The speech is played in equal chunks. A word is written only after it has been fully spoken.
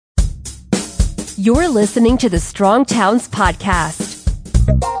You're listening to the Strong Towns Podcast.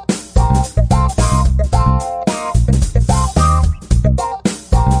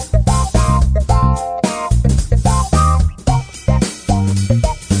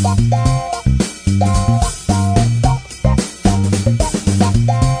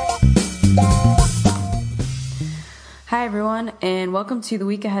 Hi, everyone, and welcome to the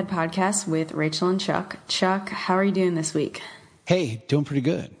Week Ahead podcast with Rachel and Chuck. Chuck, how are you doing this week? Hey, doing pretty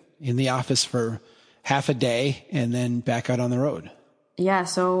good. In the office for half a day and then back out on the road. Yeah,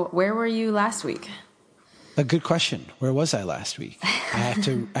 so where were you last week? A good question. Where was I last week? I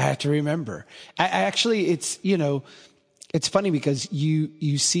have to remember. I actually, it's funny because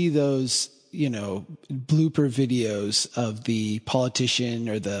you see those, blooper videos of the politician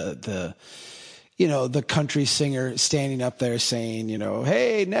or the country singer standing up there saying,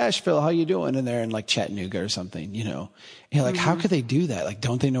 hey, Nashville, how you doing? And they're in like Chattanooga or something, And you're like, How could they do that? Like,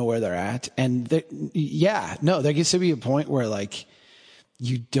 don't they know where they're at? And there gets to be a point where like,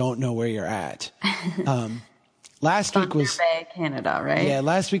 you don't know where you're at. Last week was Thunder Bay, Canada, right? Yeah.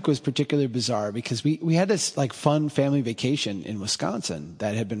 Last week was particularly bizarre because we had this like fun family vacation in Wisconsin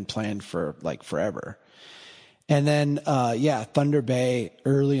that had been planned for like forever. And then, Thunder Bay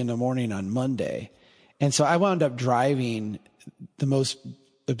early in the morning on Monday. And so I wound up driving the most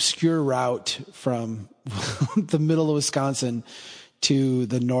obscure route from the middle of Wisconsin to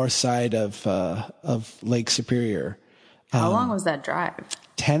the north side of Lake Superior. How long was that drive?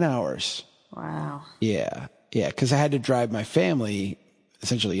 10 hours. Wow. Yeah. Yeah. Cause I had to drive my family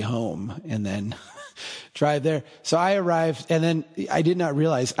essentially home and then drive there. So I arrived and then I did not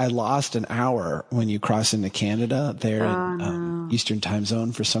realize I lost an hour when you cross into Canada there in Eastern time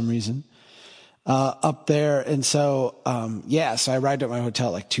zone for some reason, up there. And so, so I arrived at my hotel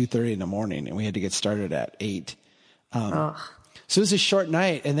at like 2:30 in the morning and we had to get started at 8. So it was a short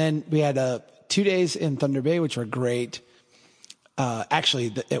night. And then we had 2 days in Thunder Bay, which were great.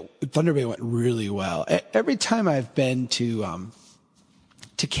 Thunder Bay went really well. Every time I've been to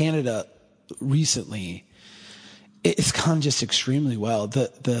Canada recently, it's gone just extremely well.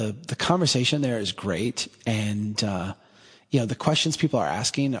 The conversation there is great. And, the questions people are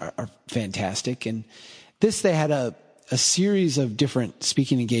asking are fantastic. And they had a series of different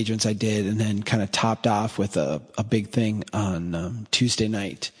speaking engagements I did and then kind of topped off with a big thing on Tuesday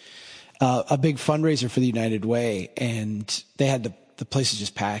night. A big fundraiser for the United Way, and they had the place is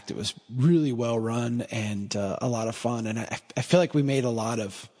just packed. It was really well run and a lot of fun, and I feel like we made a lot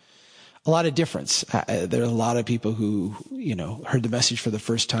of difference. There are a lot of people who heard the message for the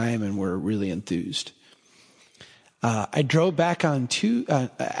first time and were really enthused. I drove back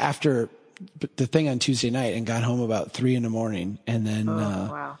after the thing on Tuesday night and got home about 3 a.m. and then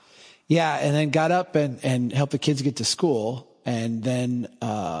wow. and then got up and helped the kids get to school. And then,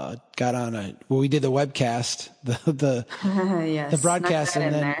 got on we did the webcast, the broadcast.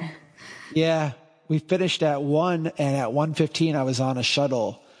 And then, we finished at 1 and at 1:15 I was on a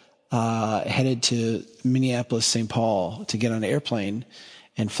shuttle, headed to Minneapolis, St. Paul to get on an airplane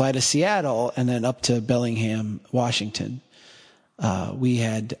and fly to Seattle and then up to Bellingham, Washington. We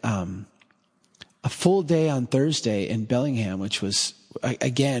had, a full day on Thursday in Bellingham, which was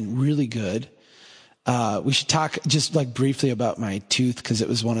again, really good. We should talk just like briefly about my tooth because it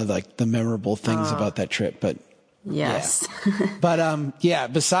was one of like the memorable things about that trip, but yes. Yeah.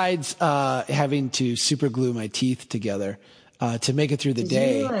 But, besides, having to super glue my teeth together, to make it through the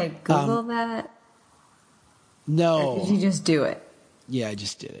day. Did you Google that? No. Or did you just do it? Yeah, I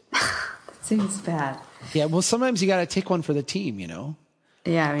just did it. That seems bad. Yeah. Well, sometimes you got to take one for the team,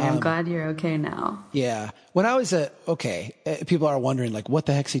 Yeah, I mean, I'm glad you're okay now. Yeah. When I was people are wondering, like, what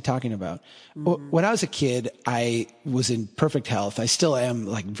the heck's he talking about? Mm-hmm. When I was a kid, I was in perfect health. I still am,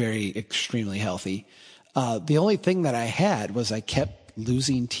 like, very extremely healthy. The only thing that I had was I kept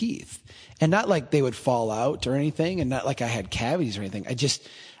losing teeth. And not like they would fall out or anything, and not like I had cavities or anything.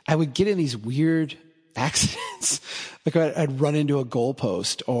 I would get in these weird accidents. Like, I'd run into a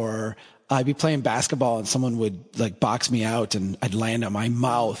goalpost, or I'd be playing basketball and someone would like box me out and I'd land on my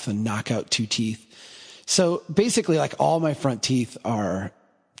mouth and knock out 2 teeth. So basically like all my front teeth are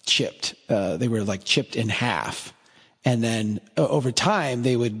chipped. They were like chipped in half. And then over time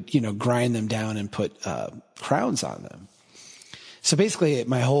they would, grind them down and put, crowns on them. So basically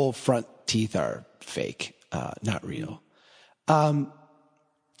my whole front teeth are fake, not real.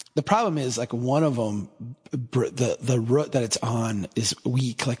 The problem is like one of them, the root that it's on is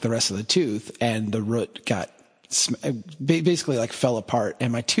weak like the rest of the tooth, and the root got basically like fell apart,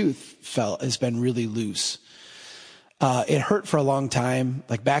 and my tooth has been really loose. It hurt for a long time.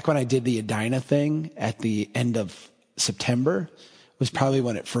 Like back when I did the Edina thing at the end of September, was probably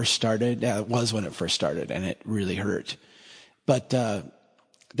when it first started. Yeah, it was when it first started, and it really hurt. But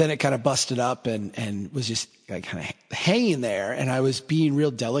then it kind of busted up and was just like kind of hanging there. And I was being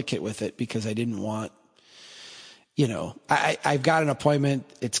real delicate with it because I didn't want, I've got an appointment.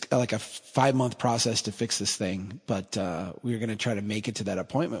 It's like a 5-month process to fix this thing, but we were going to try to make it to that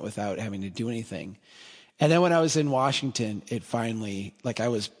appointment without having to do anything. And then when I was in Washington, it finally, like I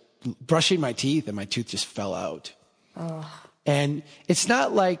was brushing my teeth and my tooth just fell out. Oh. And it's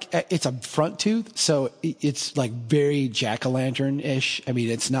not like it's a front tooth, so it's like very jack-o'-lantern-ish. I mean,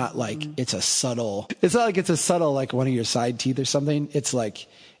 it's not like it's a subtle like one of your side teeth or something. It's like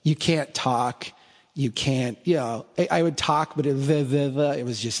you can't talk, you can't, I would talk, but it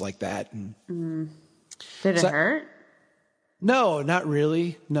was just like that. And Did it hurt? No, not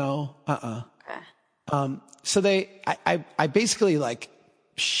really. No, Okay. So I basically like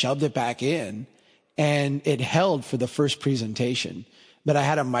shoved it back in. And it held for the first presentation, but I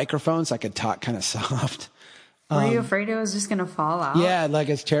had a microphone so I could talk kind of soft. Were you afraid it was just going to fall out? Yeah, like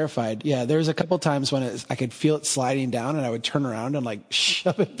I was terrified. Yeah, there was a couple times when I could feel it sliding down, and I would turn around and like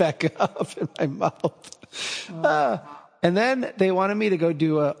shove it back up in my mouth. And then they wanted me to go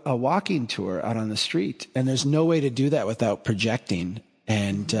do a walking tour out on the street, and there's no way to do that without projecting.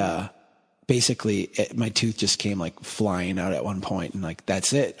 And basically, my tooth just came like flying out at one point, and like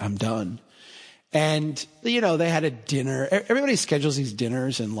that's it, I'm done. And, they had a dinner. Everybody schedules these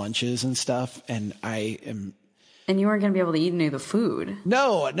dinners and lunches and stuff. And And you weren't going to be able to eat any of the food.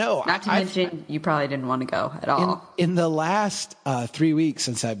 No. Not to mention, you probably didn't want to go at all. In the last 3 weeks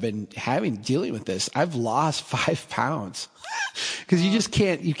since I've been dealing with this, I've lost 5 pounds. Because you just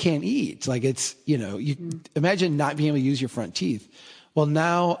can't eat. Like it's, imagine not being able to use your front teeth. Well,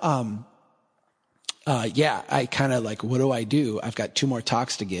 now, I kind of like, what do I do? I've got 2 more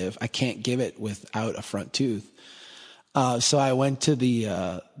talks to give. I can't give it without a front tooth. So I went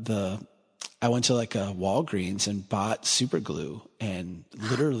to I went to like a Walgreens and bought super glue and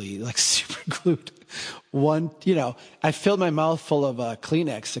literally like super glued one, I filled my mouth full of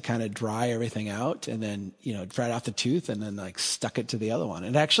Kleenex to kind of dry everything out and then, dried off the tooth and then like stuck it to the other one.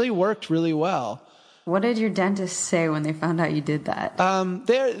 It actually worked really well. What did your dentist say when they found out you did that?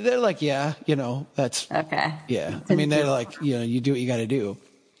 They're like, yeah, that's okay. Yeah. I mean, they're like, you do what you got to do.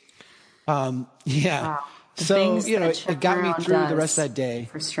 Yeah. Wow. So, it got me through the rest of that day.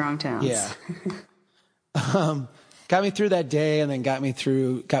 For strong towns. Yeah. Got me through that day and then got me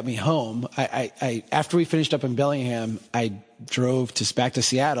home. I after we finished up in Bellingham, I drove back to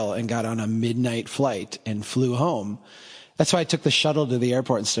Seattle and got on a midnight flight and flew home. That's why I took the shuttle to the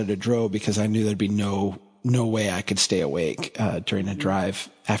airport instead of drove, because I knew there'd be no way I could stay awake during a drive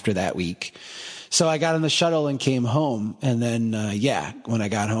after that week. So I got on the shuttle and came home. And then, when I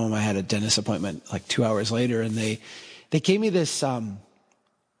got home, I had a dentist appointment like 2 hours later, and they gave me this,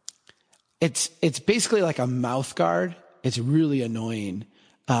 it's basically like a mouth guard. It's really annoying.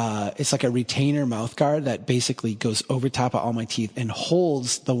 It's like a retainer mouth guard that basically goes over top of all my teeth and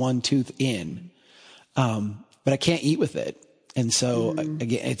holds the one tooth in. But I can't eat with it. And so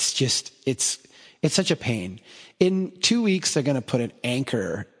again, it's such a pain. In 2 weeks, they're going to put an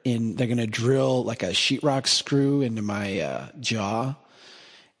anchor in, they're going to drill like a sheetrock screw into my jaw.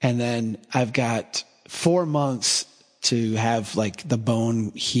 And then I've got 4 months to have like the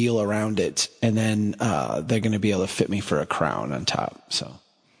bone heal around it. And then, they're going to be able to fit me for a crown on top. So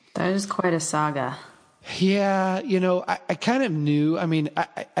that is quite a saga. Yeah. I kind of knew, I mean,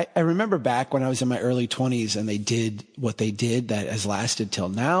 I remember back when I was in my early 20s and they did what they did that has lasted till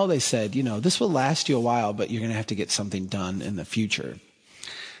now. They said, this will last you a while, but you're going to have to get something done in the future.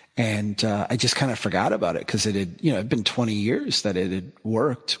 And, I just kind of forgot about it because it had, it'd been 20 years that it had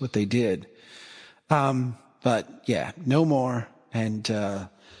worked what they did. But yeah, no more. And, the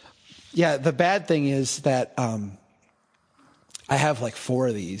bad thing is that, I have like 4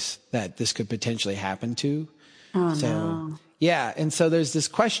 of these that this could potentially happen to. Oh, no. Yeah. And so there's this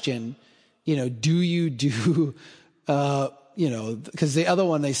question, do you do, because the other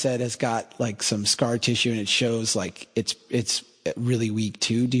one they said has got like some scar tissue and it shows like it's really weak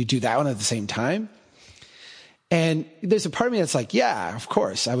too. Do you do that one at the same time? And there's a part of me that's like, yeah, of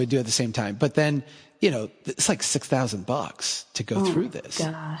course I would do it at the same time. But then, it's like $6,000 to go through this.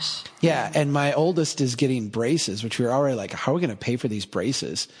 Gosh. Yeah. And my oldest is getting braces, which we were already like, how are we going to pay for these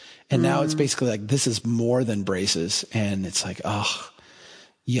braces? And now it's basically like, this is more than braces. And it's like, oh,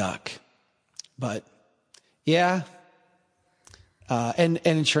 yuck. But yeah. And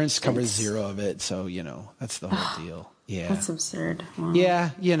insurance covers 0 of it. So, that's the whole deal. Yeah. That's absurd. Wow.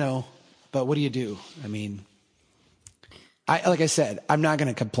 Yeah. But what do you do? I mean, like I said, I'm not going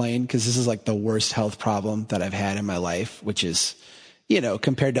to complain because this is like the worst health problem that I've had in my life, which is,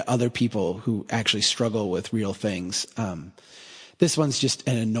 compared to other people who actually struggle with real things. This one's just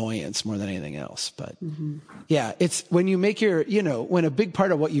an annoyance more than anything else. But yeah, it's when you make when a big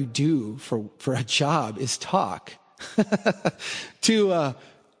part of what you do for a job is talk to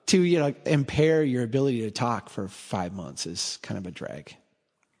impair your ability to talk for 5 months is kind of a drag.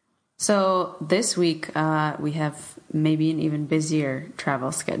 So this week, we have maybe an even busier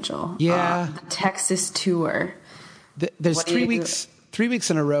travel schedule. Yeah. The Texas tour. There's 3 weeks, 3 weeks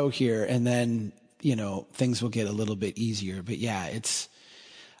in a row here. And then, things will get a little bit easier, but yeah, it's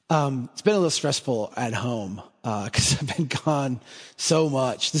been a little stressful at home, cause I've been gone so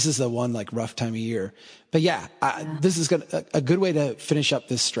much. This is the one rough time of year, but yeah, this is a good way to finish up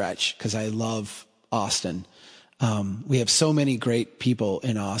this stretch. Cause I love Austin. We have so many great people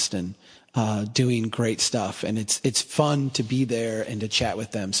in Austin, doing great stuff, and it's fun to be there and to chat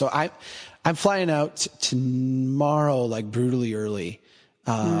with them. So I'm flying out tomorrow, brutally early.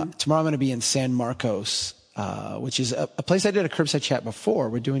 Tomorrow I'm going to be in San Marcos, which is a place I did a curbside chat before.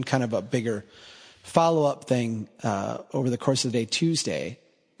 We're doing kind of a bigger follow-up thing, over the course of the day, Tuesday.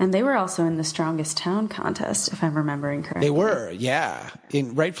 And they were also in the Strongest Town contest, if I'm remembering correctly. They were, yeah.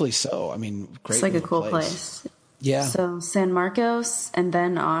 And rightfully so. I mean, great. It's like a cool place. Yeah. So San Marcos and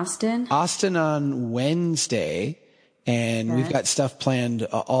then Austin. Austin on Wednesday. And we've got stuff planned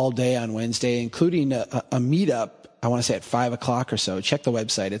all day on Wednesday, including a meetup, I want to say at 5:00 or so. Check the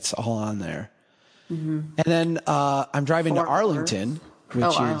website. It's all on there. And then, I'm driving to Arlington, which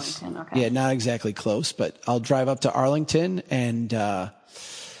is, Arlington, okay. Yeah, not exactly close, but I'll drive up to Arlington and,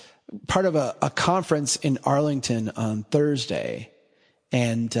 part of a conference in Arlington on Thursday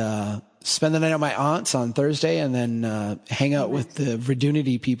and, spend the night at my aunt's on Thursday and then, hang out with the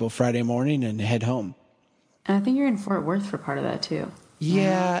Redunity people Friday morning and head home. And I think you're in Fort Worth for part of that too.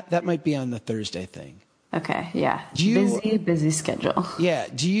 Yeah, that might be on the Thursday thing. Okay, yeah. Busy schedule. Yeah.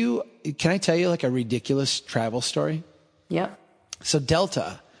 Can I tell you a ridiculous travel story? Yep. So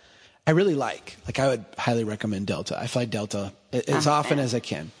Delta, I really like. I would highly recommend Delta. I fly Delta as often as I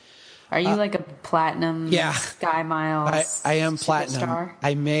can. Are you a platinum Sky Miles? I am platinum.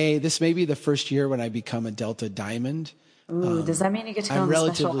 Superstar? This may be the first year when I become a Delta Diamond. Ooh, does that mean you get to go in the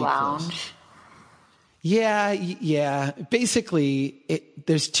special lounge? Close. Yeah. Basically,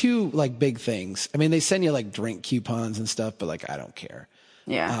 there's two big things. I mean, they send you drink coupons and stuff, but I don't care.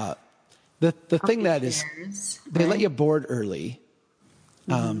 Yeah. The thing that is, they let you board early.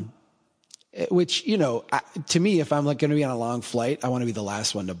 Which, to me, if I'm going to be on a long flight, I want to be the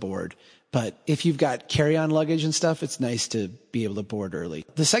last one to board. But if you've got carry-on luggage and stuff, it's nice to be able to board early.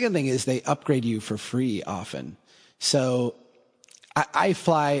 The second thing is they upgrade you for free often. So I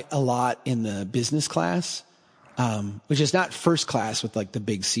fly a lot in the business class, which is not first class with the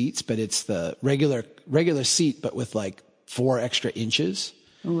big seats, but it's the regular seat, but with 4 extra inches.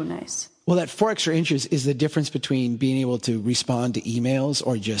 Ooh, nice. Well, that 4 extra inches is the difference between being able to respond to emails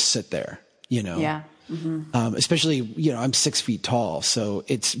or just sit there, Yeah. Especially, I'm 6 feet tall, so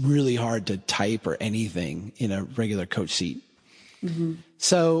it's really hard to type or anything in a regular coach seat.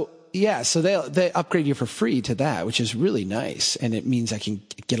 So they upgrade you for free to that, which is really nice. And it means I can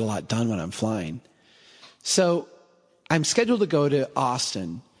get a lot done when I'm flying. So I'm scheduled to go to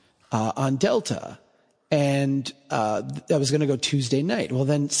Austin, on Delta. And, I was going to go Tuesday night. Well,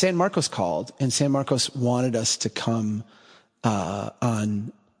 then San Marcos called and San Marcos wanted us to come,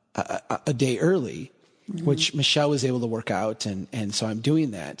 on a day early, which Michelle was able to work out. And so I'm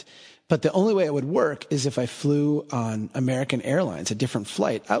doing that. But the only way it would work is if I flew on American Airlines, a different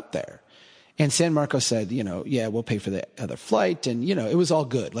flight out there. And San Marcos said, yeah, we'll pay for the other flight. And, it was all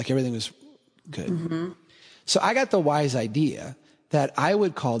good. Everything was good. So I got the wise idea that I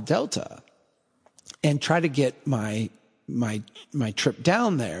would call Delta and try to get my trip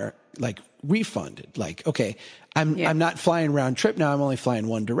down there, refunded. Okay, I'm not flying round trip now. I'm only flying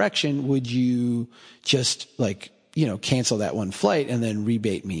one direction. Would you just cancel that one flight and then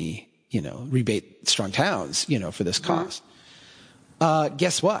rebate me, rebate Strong Towns, for this cost?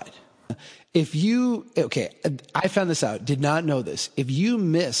 Guess what? I found this out, did not know this. If you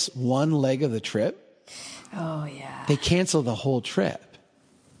miss one leg of the trip, oh yeah, they cancel the whole trip.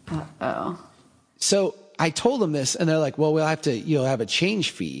 Uh-oh. So I told them this and they're like, well, you'll have a change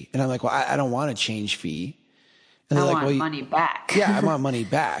fee. And I'm like, well, I don't want a change fee. And they're I want money back. Yeah, I want money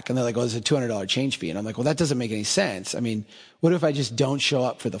back. And they're like, well, it's a $200 change fee. And I'm like, well, that doesn't make any sense. I mean, what if I just don't show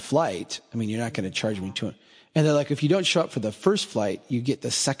up for the flight? I mean, you're not going to charge me $200. And they're like, if you don't show up for the first flight, you get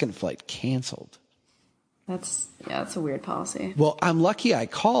the second flight canceled. That's a weird policy. Well, I'm lucky I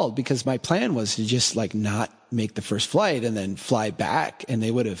called because my plan was to just not make the first flight and then fly back. And I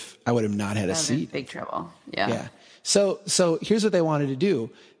would have not had a seat. Big trouble. Yeah. Yeah. So here's what they wanted to do.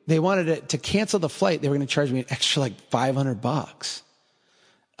 They wanted to cancel the flight. They were going to charge me an extra like $500.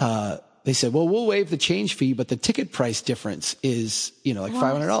 They said, well, we'll waive the change fee, but the ticket price difference is, like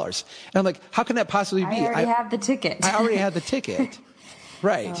 $500. And I'm like, how can that possibly be? I already have the ticket. I already had the ticket.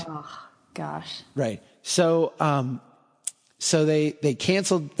 Right. Oh, gosh. Right. So they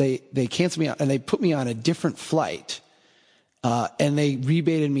canceled me out and they put me on a different flight. And they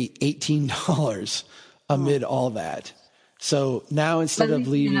rebated me $18 amid all that. So now instead of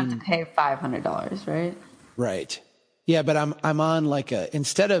leaving, you have to pay $500, right? Right. Yeah, but I'm on like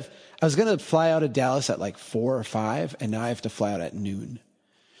instead of, I was going to fly out of Dallas at like 4 or 5, and now I have to fly out at noon,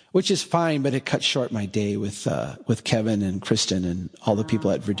 which is fine, but it cut short my day with Kevin and Kristen and all the people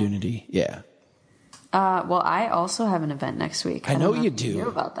at Verdunity. Yeah. Well, I also have an event next week. I know don't you if you do. knew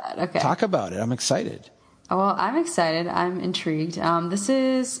about that. Okay. Talk about it. I'm excited. Well, I'm excited. I'm intrigued. So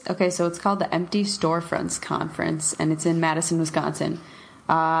it's called the Empty Storefronts Conference, and it's in Madison, Wisconsin.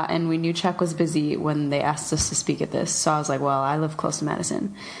 And we knew Chuck was busy when they asked us to speak at this. So I was like, well, I live close to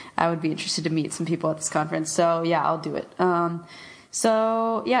Madison. I would be interested to meet some people at this conference. So yeah, I'll do it.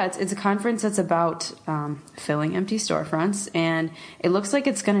 It's a conference that's about filling empty storefronts, and it looks like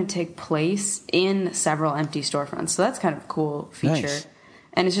it's going to take place in several empty storefronts. So that's kind of a cool feature. Nice.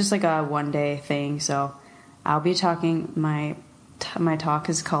 And it's just like a one-day thing. So I'll be talking. My talk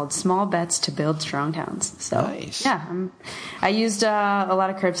is called "Small Bets to Build Strong Towns." So nice. Yeah, I used a lot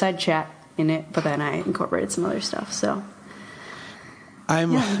of curbside chat in it, but then I incorporated some other stuff. So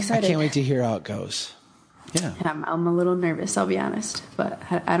I'm excited. I can't wait to hear how it goes. Yeah. I'm a little nervous, I'll be honest, but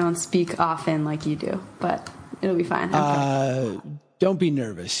I don't speak often like you do, but it'll be fine. Don't be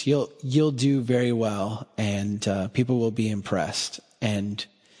nervous. You'll do very well, and people will be impressed. And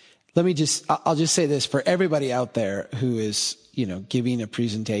I'll just say this for everybody out there who is, giving a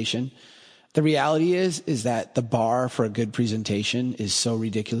presentation. The reality is that the bar for a good presentation is so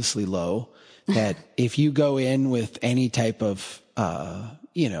ridiculously low that if you go in with any type of,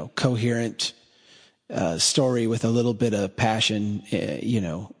 coherent story with a little bit of passion,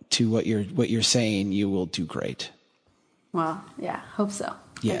 to what you're saying, you will do great. Well, yeah, hope so.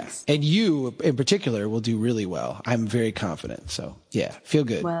 Yeah. Thanks. And you in particular will do really well. I'm very confident. So yeah, feel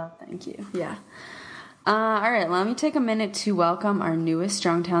good. Well, thank you. Yeah. All right. Let me take a minute to welcome our newest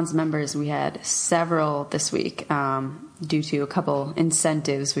Strong Towns members. We had several this week, due to a couple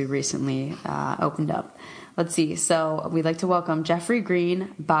incentives we recently, opened up. Let's see. So we'd like to welcome Jeffrey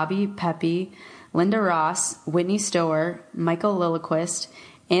Green, Bobby Pepe, Linda Ross, Whitney Stower, Michael Lilliquist,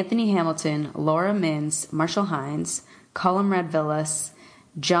 Anthony Hamilton, Laura Mins, Marshall Hines, Colum Radvillas,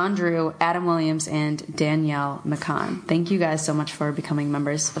 John Drew, Adam Williams, and Danielle McCann. Thank you guys so much for becoming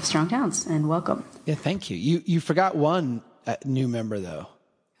members of Strong Towns, and welcome. Yeah, thank you. You forgot one new member, though.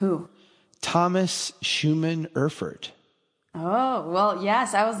 Who? Thomas Schumann Erfurt. Oh, well,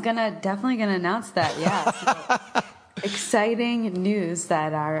 yes, I was definitely gonna announce that, yeah. So, exciting news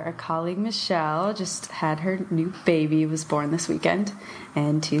that our colleague Michelle just had her new baby, was born this weekend,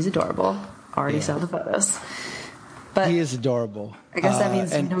 and he's adorable. Already saw the photos. But he is adorable. I guess that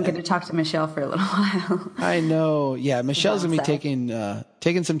means we don't get to talk to Michelle for a little while. I know. Yeah, Michelle's going to be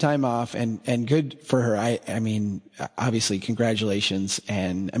taking some time off, and good for her. I mean, obviously, congratulations.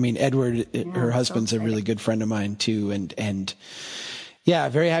 And I mean, Edward, her husband's a really good friend of mine too. And yeah,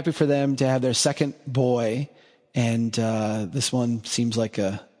 very happy for them to have their second boy. And this one seems like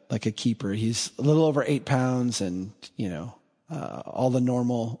a keeper. He's a little over 8 pounds, and all the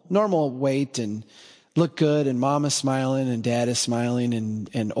normal weight, and look good, and mom is smiling, and dad is smiling,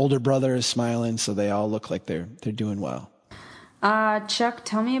 and older brother is smiling, so they all look like they're doing well. Chuck,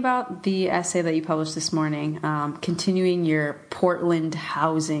 tell me about the essay that you published this morning, continuing your Portland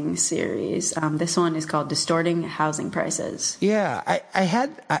housing series. This one is called Distorting Housing Prices. Yeah,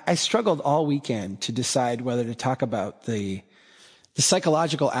 I struggled all weekend to decide whether to talk about the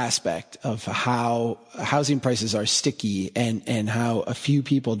psychological aspect of how housing prices are sticky and how a few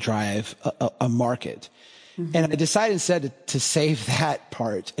people drive a market. Mm-hmm. And I decided instead to save that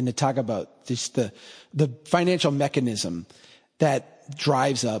part and to talk about just the financial mechanism that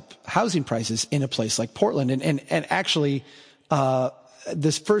drives up housing prices in a place like Portland. And actually,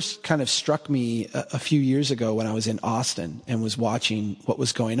 this first kind of struck me a few years ago when I was in Austin and was watching what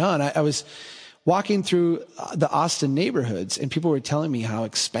was going on. I was walking through the Austin neighborhoods, and people were telling me how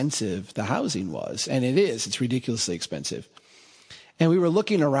expensive the housing was. And it's ridiculously expensive. And we were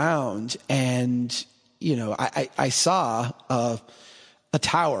looking around, and, I saw a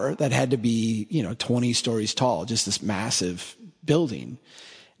tower that had to be, 20 stories tall, just this massive building,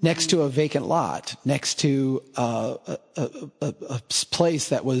 next to a vacant lot, next to a place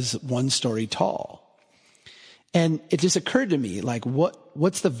that was 1 story tall. And it just occurred to me, like,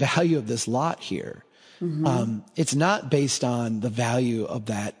 what's the value of this lot here? It's not based on the value of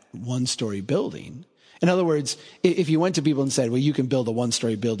that one-story building. In other words, if you went to people and said, well, you can build a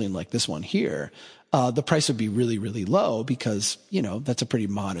one-story building like this one here, the price would be really, really low because, that's a pretty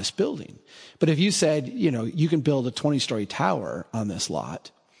modest building. But if you said, you can build a 20-story tower on this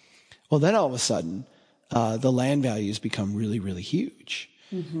lot, well, then all of a sudden, the land values become really, really huge.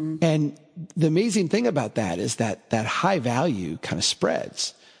 And the amazing thing about that is that high value kind of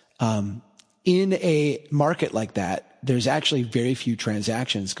spreads. In a market like that, there's actually very few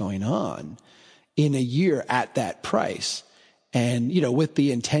transactions going on in a year at that price. And, with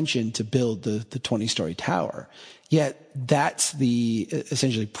the intention to build the 20-story tower. Yet that's the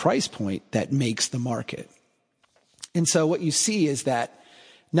essentially price point that makes the market. And so what you see is that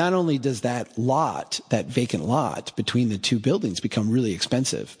not only does that vacant lot between the two buildings become really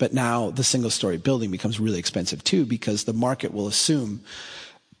expensive, but now the single-story building becomes really expensive too because the market will assume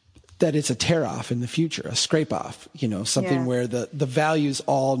that it's a tear-off in the future, a scrape-off, something where the value's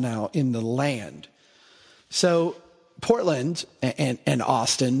all now in the land. So Portland and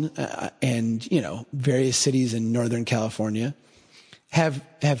Austin and, various cities in Northern California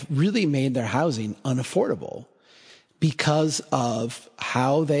have really made their housing unaffordable because of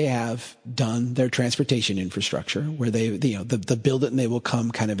how they have done their transportation infrastructure, where they, the build it and they will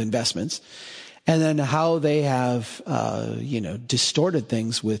come kind of investments, and then how they have, distorted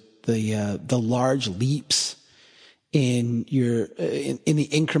things with the large leaps in in the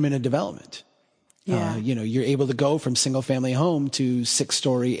increment of development. Yeah. You're able to go from single family home to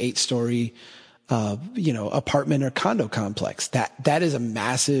 6-story, 8-story, apartment or condo complex. That is a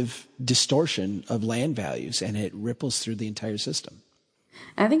massive distortion of land values, and it ripples through the entire system.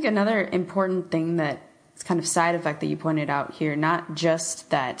 I think another important thing that it's kind of side effect that you pointed out here, not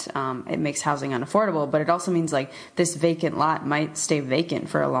just that it makes housing unaffordable, but it also means like this vacant lot might stay vacant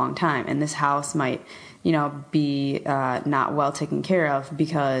for a long time, and this house might, be not well taken care of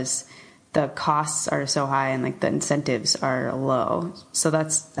because the costs are so high and like the incentives are low. So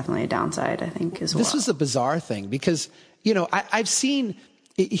that's definitely a downside, I think, as well. This is a bizarre thing because, I've seen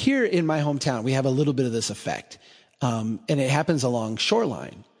here in my hometown, we have a little bit of this effect. And it happens along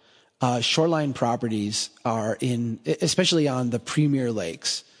shoreline. Shoreline properties are especially on the premier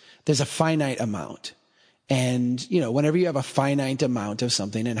lakes, there's a finite amount. And, whenever you have a finite amount of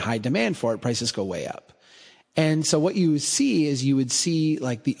something and high demand for it, prices go way up. And so what you would see is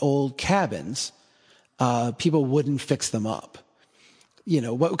like the old cabins, people wouldn't fix them up,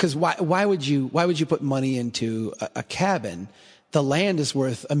 because why would you put money into a cabin? The land is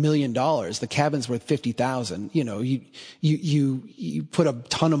worth $1 million. The cabin's worth 50,000. You put a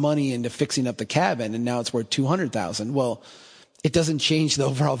ton of money into fixing up the cabin and now it's worth 200,000. Well, it doesn't change the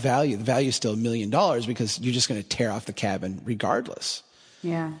overall value. The value is still $1 million because you're just going to tear off the cabin regardless.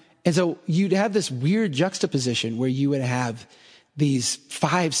 Yeah. And so you'd have this weird juxtaposition where you would have these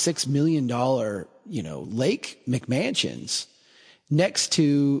 $5-6 million, lake McMansions next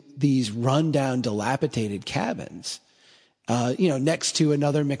to these rundown, dilapidated cabins, next to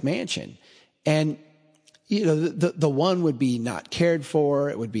another McMansion. And, the one would be not cared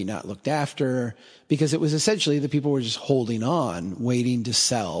for. It would be not looked after because it was essentially the people were just holding on, waiting to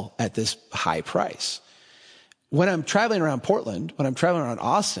sell at this high price. When I'm traveling around Portland, when I'm traveling around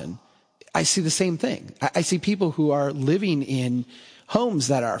Austin, I see the same thing. I see people who are living in homes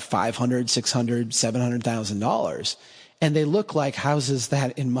that are $500,000, $600,000, $700,000. And they look like houses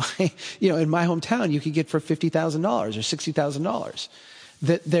that in my hometown you could get for $50,000 or $60,000.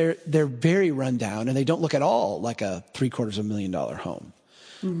 That they're very run down and they don't look at all like a $750,000 home.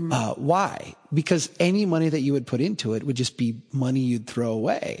 Mm-hmm. Why? Because any money that you would put into it would just be money you'd throw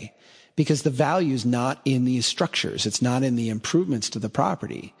away. Because the value is not in these structures. It's not in the improvements to the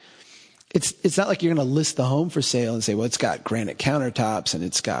property. It's not like you're going to list the home for sale and say, well, it's got granite countertops and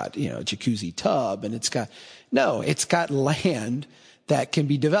it's got, a jacuzzi tub and it's got land that can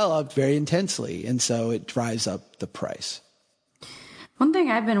be developed very intensely. And so it drives up the price. One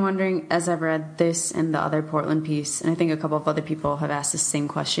thing I've been wondering as I've read this and the other Portland piece, and I think a couple of other people have asked the same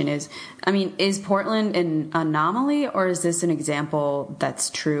question is Portland an anomaly or is this an example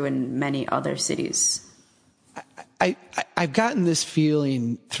that's true in many other cities? I've gotten this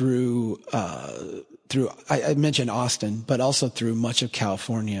feeling through I mentioned Austin, but also through much of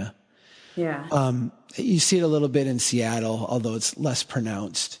California. Yeah. You see it a little bit in Seattle, although it's less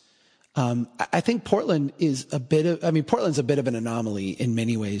pronounced. I think Portland's a bit of an anomaly in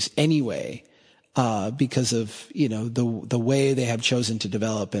many ways anyway, because of, the way they have chosen to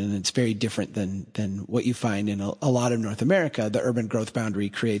develop, and it's very different than what you find in a lot of North America. The urban growth boundary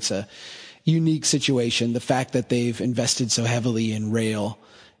creates unique situation. The fact that they've invested so heavily in rail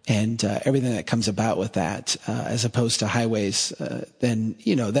and everything that comes about with that, as opposed to highways, then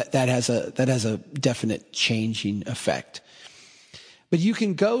that has a definite changing effect. But you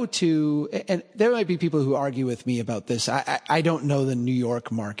can go to, and there might be people who argue with me about this. I don't know the New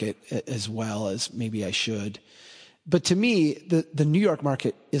York market as well as maybe I should. But to me, the New York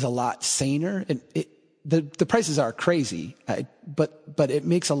market is a lot saner, and the prices are crazy, but it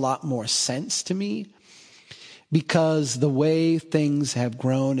makes a lot more sense to me because the way things have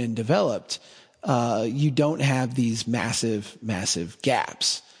grown and developed, you don't have these massive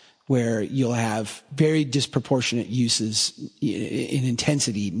gaps where you'll have very disproportionate uses in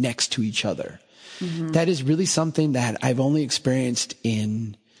intensity next to each other. Mm-hmm. That is really something that I've only experienced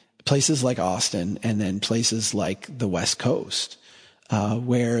in places like Austin and then places like the West Coast,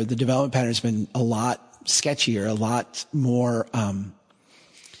 where the development pattern has been a lot sketchier, a lot more,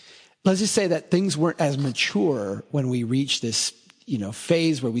 let's just say that things weren't as mature when we reached this,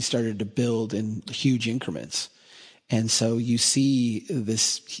 phase where we started to build in huge increments. And so you see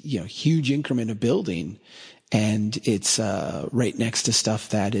this, huge increment of building, and it's, right next to stuff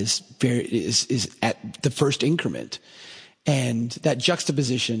that is at the first increment. And that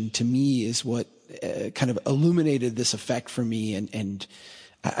juxtaposition to me is what kind of illuminated this effect for me. And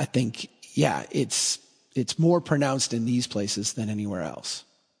I think, it's more pronounced in these places than anywhere else.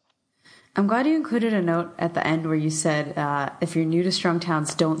 I'm glad you included a note at the end where you said, if you're new to Strong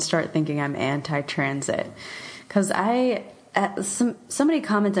Towns, don't start thinking I'm anti-transit. Because somebody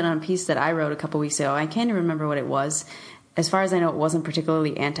commented on a piece that I wrote a couple weeks ago. I can't even remember what it was. As far as I know, it wasn't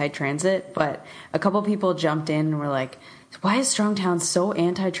particularly anti-transit, but a couple people jumped in and were like, why is Strong Towns so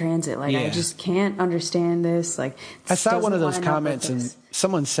anti-transit? I just can't understand this. I saw one of those comments and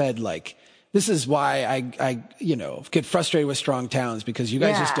someone said, this is why I get frustrated with Strong Towns because you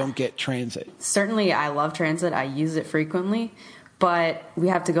guys just don't get transit. Certainly, I love transit. I use it frequently. But we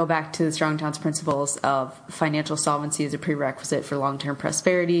have to go back to the Strong Towns principles of financial solvency as a prerequisite for long-term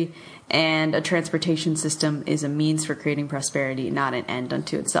prosperity, and a transportation system is a means for creating prosperity, not an end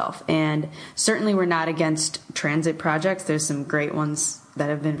unto itself. And certainly we're not against transit projects. There's some great ones that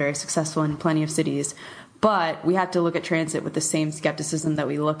have been very successful in plenty of cities. But we have to look at transit with the same skepticism that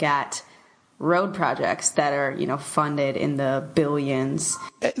we look at road projects that are, funded in the billions.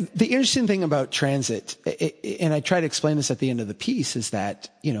 The interesting thing about transit, and I try to explain this at the end of the piece, is that,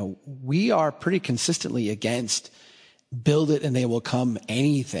 we are pretty consistently against build it and they will come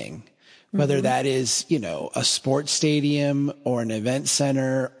anything, whether mm-hmm. that is, a sports stadium or an event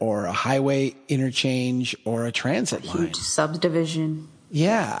center or a highway interchange or a transit line. Huge subdivision.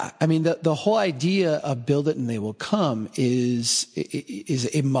 Yeah. I mean, the whole idea of build it and they will come is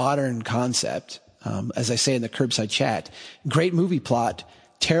a modern concept. As I say in the curbside chat, great movie plot,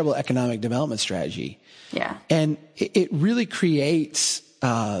 terrible economic development strategy. Yeah. And it really creates,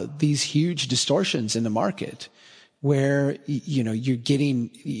 these huge distortions in the market where,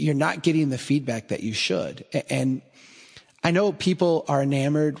 you're not getting the feedback that you should. And I know people are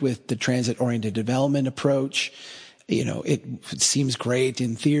enamored with the transit oriented development approach. It seems great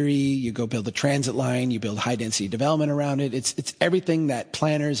in theory. You go build a transit line, you build high density development around it. It's everything that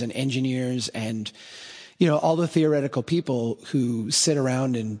planners and engineers and, all the theoretical people who sit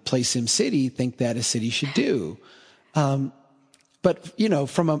around and play SimCity think that a city should do. But,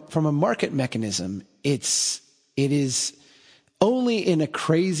 from a market mechanism, it is only in a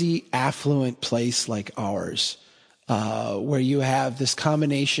crazy affluent place like ours, where you have this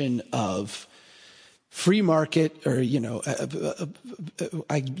combination of free market, or,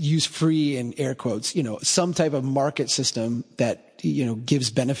 I use free in air quotes, some type of market system that,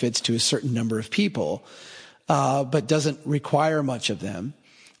 gives benefits to a certain number of people, but doesn't require much of them.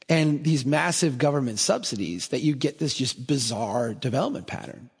 And these massive government subsidies that you get this just bizarre development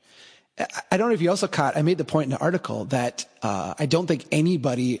pattern. I don't know if you also caught, I made the point in the article that, I don't think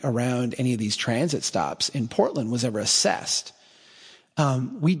anybody around any of these transit stops in Portland was ever assessed.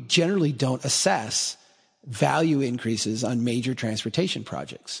 We generally don't assess value increases on major transportation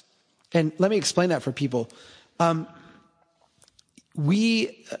projects. And let me explain that for people.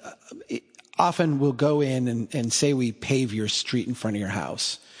 We often will go in and say we pave your street in front of your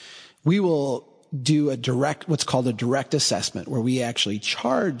house. We will do what's called a direct assessment, where we actually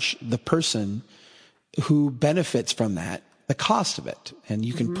charge the person who benefits from that the cost of it, and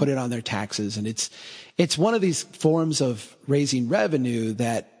you can mm-hmm. put it on their taxes. And it's one of these forms of raising revenue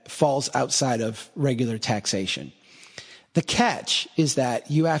that falls outside of regular taxation. The catch is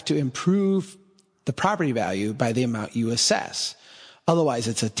that you have to improve the property value by the amount you assess. Otherwise,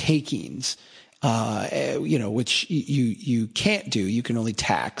 it's a takings, which you can't do. You can only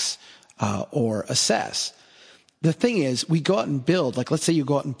tax. or assess. The thing is, we go out and build, like let's say you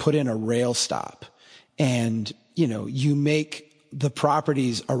go out and put in a rail stop, and you make the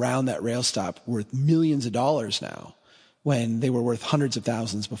properties around that rail stop worth millions of dollars now, when they were worth hundreds of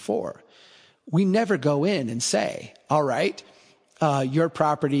thousands before. We never go in and say, all right, your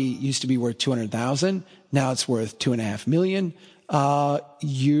property used to be worth 200,000. Now it's worth $2.5 million.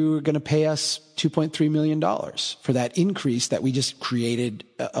 You're going to pay us $2.3 million for that increase that we just created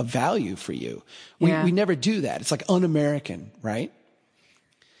a value for you. We never do that. It's like un-American, right?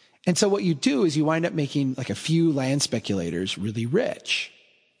 And so what you do is you wind up making like a few land speculators really rich.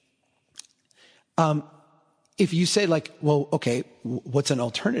 If you say like, well, okay, what's an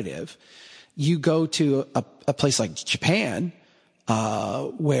alternative? You go to a place like Japan,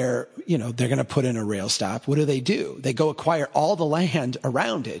 where, they're going to put in a rail stop. What do? They go acquire all the land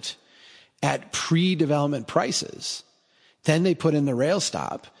around it at pre-development prices. Then they put in the rail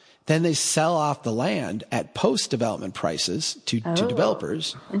stop. Then they sell off the land at post-development prices to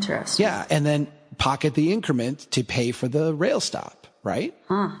developers. Interesting. Yeah. And then pocket the increment to pay for the rail stop, right?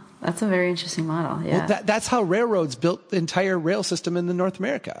 Huh. That's a very interesting model. Yeah. Well, that's how railroads built the entire rail system in North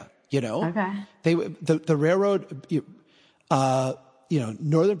America, Okay. The railroad,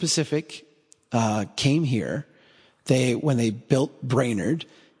 Northern Pacific, came here. When they built Brainerd,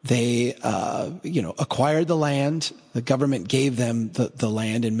 they, acquired the land. The government gave them the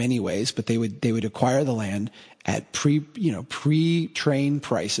land in many ways, but they would acquire the land at pre-train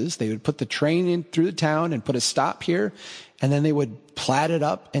prices. They would put the train in through the town and put a stop here, and then they would plat it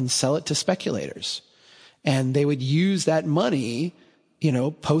up and sell it to speculators. And they would use that money,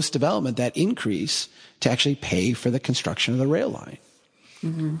 post-development, that increase, to actually pay for the construction of the rail line.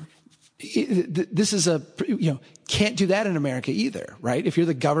 Mm-hmm. This is can't do that in America either, right? If you're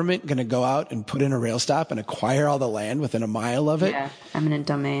the government going to go out and put in a rail stop and acquire all the land within a mile of it. Yeah, eminent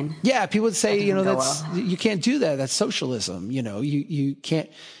domain. Yeah, people would say, you can't do that. That's socialism. You can't.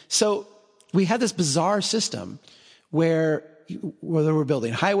 So we had this bizarre system where whether we're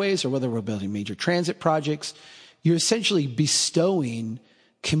building highways or whether we're building major transit projects, you're essentially bestowing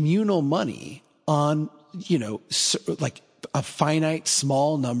communal money on, like a finite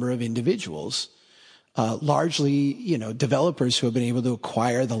small number of individuals, largely, developers who have been able to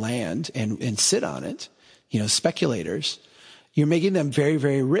acquire the land and sit on it, speculators. You're making them very,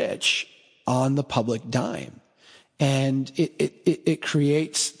 very rich on the public dime. And it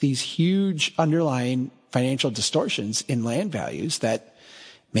creates these huge underlying financial distortions in land values that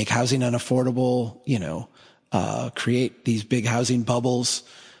make housing unaffordable, create these big housing bubbles.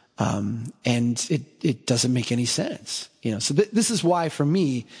 And it doesn't make any sense, so this is why, for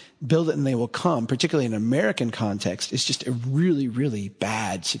me, build it and they will come, particularly in an American context, is just a really, really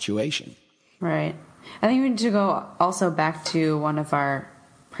bad situation. Right. I think we need to go also back to one of our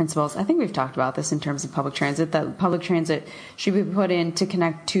principles. I think we've talked about this in terms of public transit, that public transit should be put in to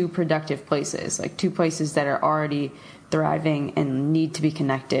connect two productive places, like two places that are already thriving and need to be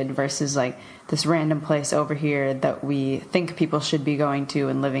connected, versus like this random place over here that we think people should be going to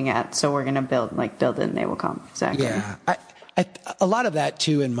and living at. So we're going to build it and they will come. Exactly. Yeah. A lot of that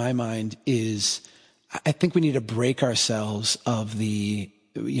too, in my mind, is I think we need to break ourselves of the,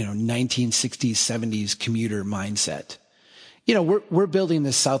 1960s, 70s commuter mindset. We're building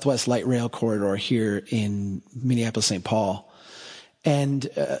this Southwest Light Rail corridor here in Minneapolis, St. Paul, and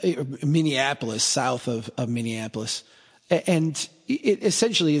Minneapolis, south of Minneapolis. And it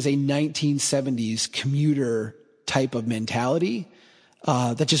essentially is a 1970s commuter type of mentality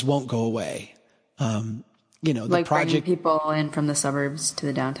that just won't go away. The like project, bringing people in from the suburbs to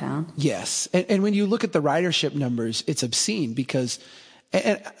the downtown. Yes, and when you look at the ridership numbers, it's obscene because,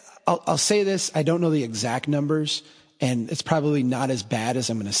 and I'll say this, I don't know the exact numbers, and it's probably not as bad as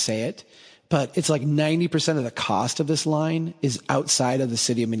I'm going to say it, but it's like 90% of the cost of this line is outside of the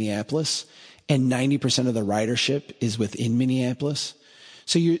city of Minneapolis, and 90% of the ridership is within Minneapolis.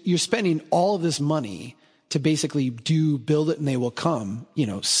 So you're spending all of this money to basically build it and they will come,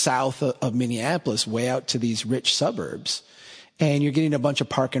 south of Minneapolis, way out to these rich suburbs. And you're getting a bunch of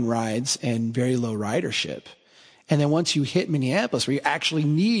park and rides and very low ridership. And then once you hit Minneapolis, where you actually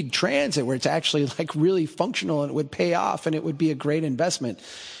need transit, where it's actually like really functional and it would pay off and it would be a great investment,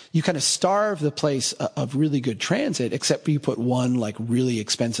 you kind of starve the place of really good transit, except for you put one like really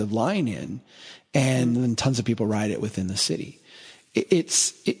expensive line in, and then tons of people ride it within the city.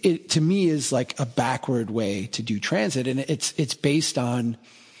 It to me is like a backward way to do transit, and it's based on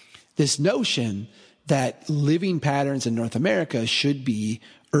this notion that living patterns in North America should be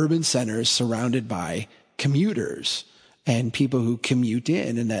urban centers surrounded by commuters, and people who commute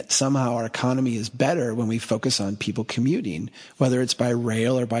in, and that somehow our economy is better when we focus on people commuting, whether it's by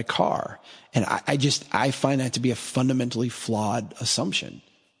rail or by car. And I find that to be a fundamentally flawed assumption.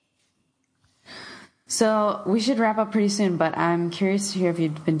 So we should wrap up pretty soon, but I'm curious to hear if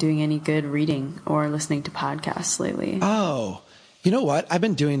you've been doing any good reading or listening to podcasts lately. Oh, you know what? I've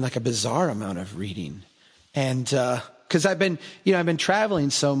been doing like a bizarre amount of reading. And, cause I've been traveling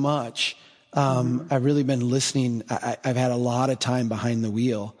so much. I've really been listening. I've had a lot of time behind the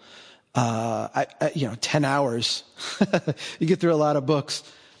wheel. 10 hours, you get through a lot of books.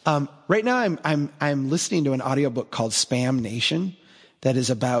 Right now I'm listening to an audiobook called Spam Nation that is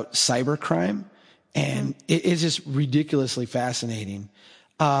about cybercrime. And it is just ridiculously fascinating.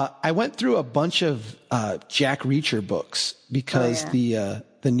 I went through a bunch of Jack Reacher books because the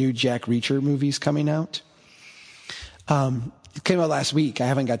new Jack Reacher movie's coming out. It came out last week. I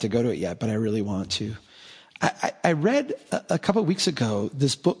haven't got to go to it yet, but I really want to. I read a couple of weeks ago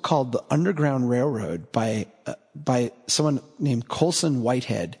this book called The Underground Railroad by someone named Colson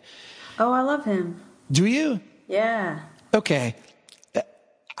Whitehead. Oh, I love him. Do you? Yeah. Okay.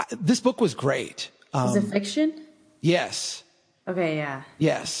 This book was great. Is it fiction? Yes. Okay, yeah.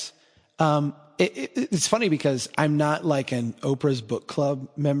 Yes. It's funny because I'm not like an Oprah's book club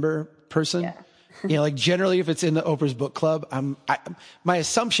member person. Yeah. Like generally if it's in the Oprah's book club, my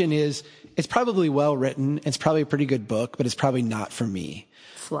assumption is it's probably well written. It's probably a pretty good book, but it's probably not for me.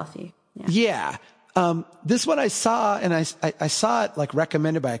 Fluffy. Yeah. This one I saw, and I saw it like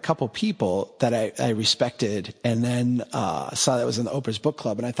recommended by a couple people that I respected, and then saw that it was in the Oprah's book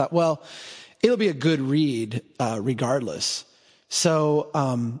club, and I thought, well, it'll be a good read regardless. So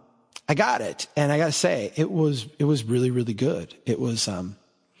I got it, and I got to say, it was really, really good. It was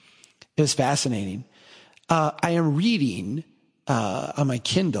fascinating. I am reading on my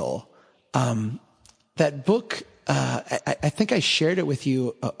Kindle that book. I think I shared it with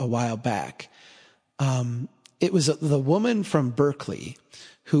you a while back. It was the woman from Berkeley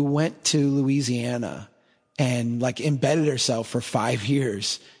who went to Louisiana and like embedded herself for 5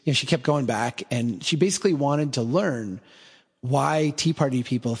 years. She kept going back, and she basically wanted to learn why Tea Party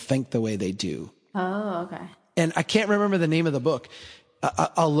people think the way they do. Oh, okay. And I can't remember the name of the book.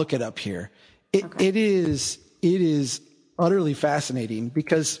 I'll look it up here. It is utterly fascinating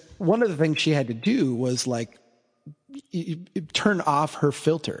because one of the things she had to do was like turn off her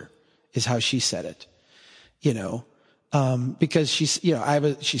filter, is how she said it. Because she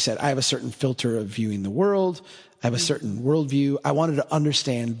said, I have a certain filter of viewing the world. I have a certain worldview. I wanted to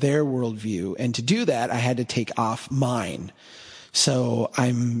understand their worldview. And to do that, I had to take off mine. So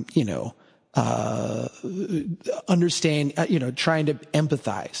I'm, trying to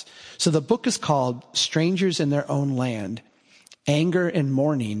empathize. So the book is called Strangers in Their Own Land, Anger and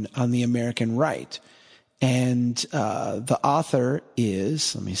Mourning on the American Right. And the author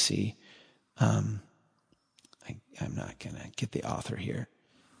is, let me see, I'm not going to get the author here.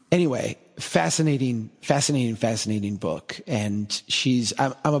 Anyway, fascinating book. And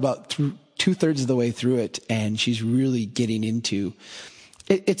I'm about 2/3 of the way through it, and she's really getting into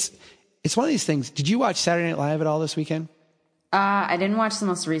it. It's one of these things. Did you watch Saturday Night Live at all this weekend? I didn't watch the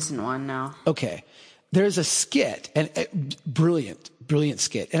most recent one, no. Okay. There's a skit, and brilliant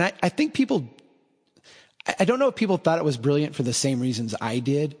skit. And I think I don't know if people thought it was brilliant for the same reasons I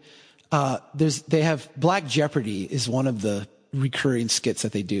did. They have Black Jeopardy is one of the recurring skits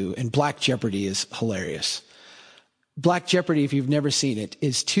that they do, and Black Jeopardy is hilarious. Black Jeopardy, if you've never seen it,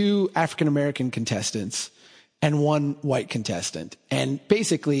 is 2 African-American contestants and 1 white contestant. And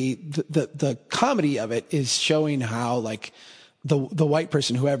basically the comedy of it is showing how like the white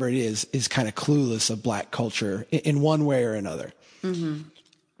person, whoever it is kind of clueless of black culture in one way or another. Mm-hmm.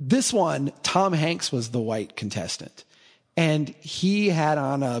 This one, Tom Hanks was the white contestant, and he had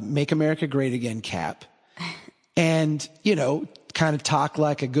on a Make America Great Again cap and, kind of talk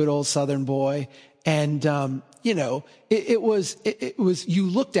like a good old Southern boy. And, it was, you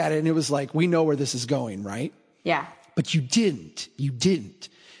looked at it and it was like, we know where this is going, right? Yeah. But you didn't,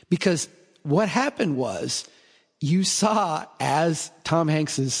 because what happened was you saw as Tom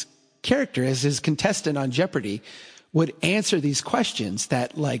Hanks's character, as his contestant on Jeopardy, would answer these questions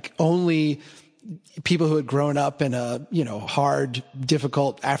that like only people who had grown up in a, hard,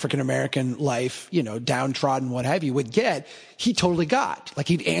 difficult African-American life, downtrodden, what have you, would get. He totally got. Like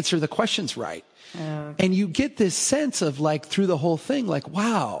he'd answer the questions right. Okay. And you get this sense of like through the whole thing, like,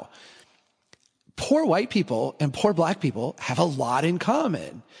 wow, poor white people and poor black people have a lot in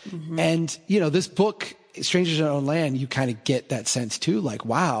common. Mm-hmm. And, this book, Strangers in Their Own Land, you kind of get that sense too, like,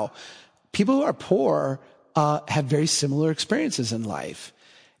 wow, people who are poor have very similar experiences in life.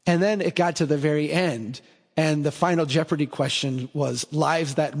 And then it got to the very end, and the final Jeopardy question was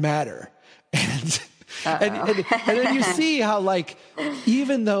lives that matter. And then you see how, like,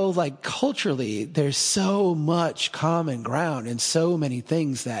 even though, like, culturally there's so much common ground and so many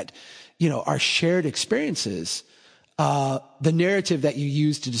things that, you know, are shared experiences, the narrative that you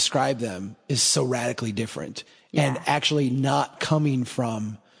use to describe them is so radically different and actually not coming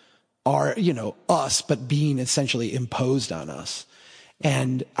from our, you know, us, but being essentially imposed on us.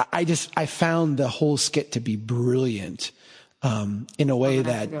 And I found the whole skit to be brilliant. In a way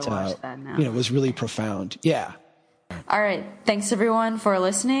that you know, was really profound. Yeah. All right. Thanks everyone for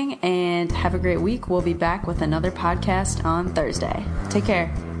listening, and have a great week. We'll be back with another podcast on Thursday. Take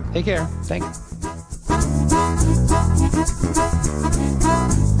care. Take care. Thanks.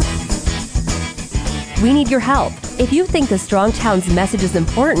 We need your help. If you think the Strong Towns message is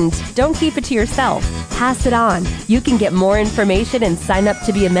important, don't keep it to yourself. Pass it on. You can get more information and sign up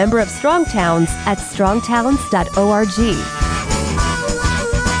to be a member of Strong Towns at strongtowns.org.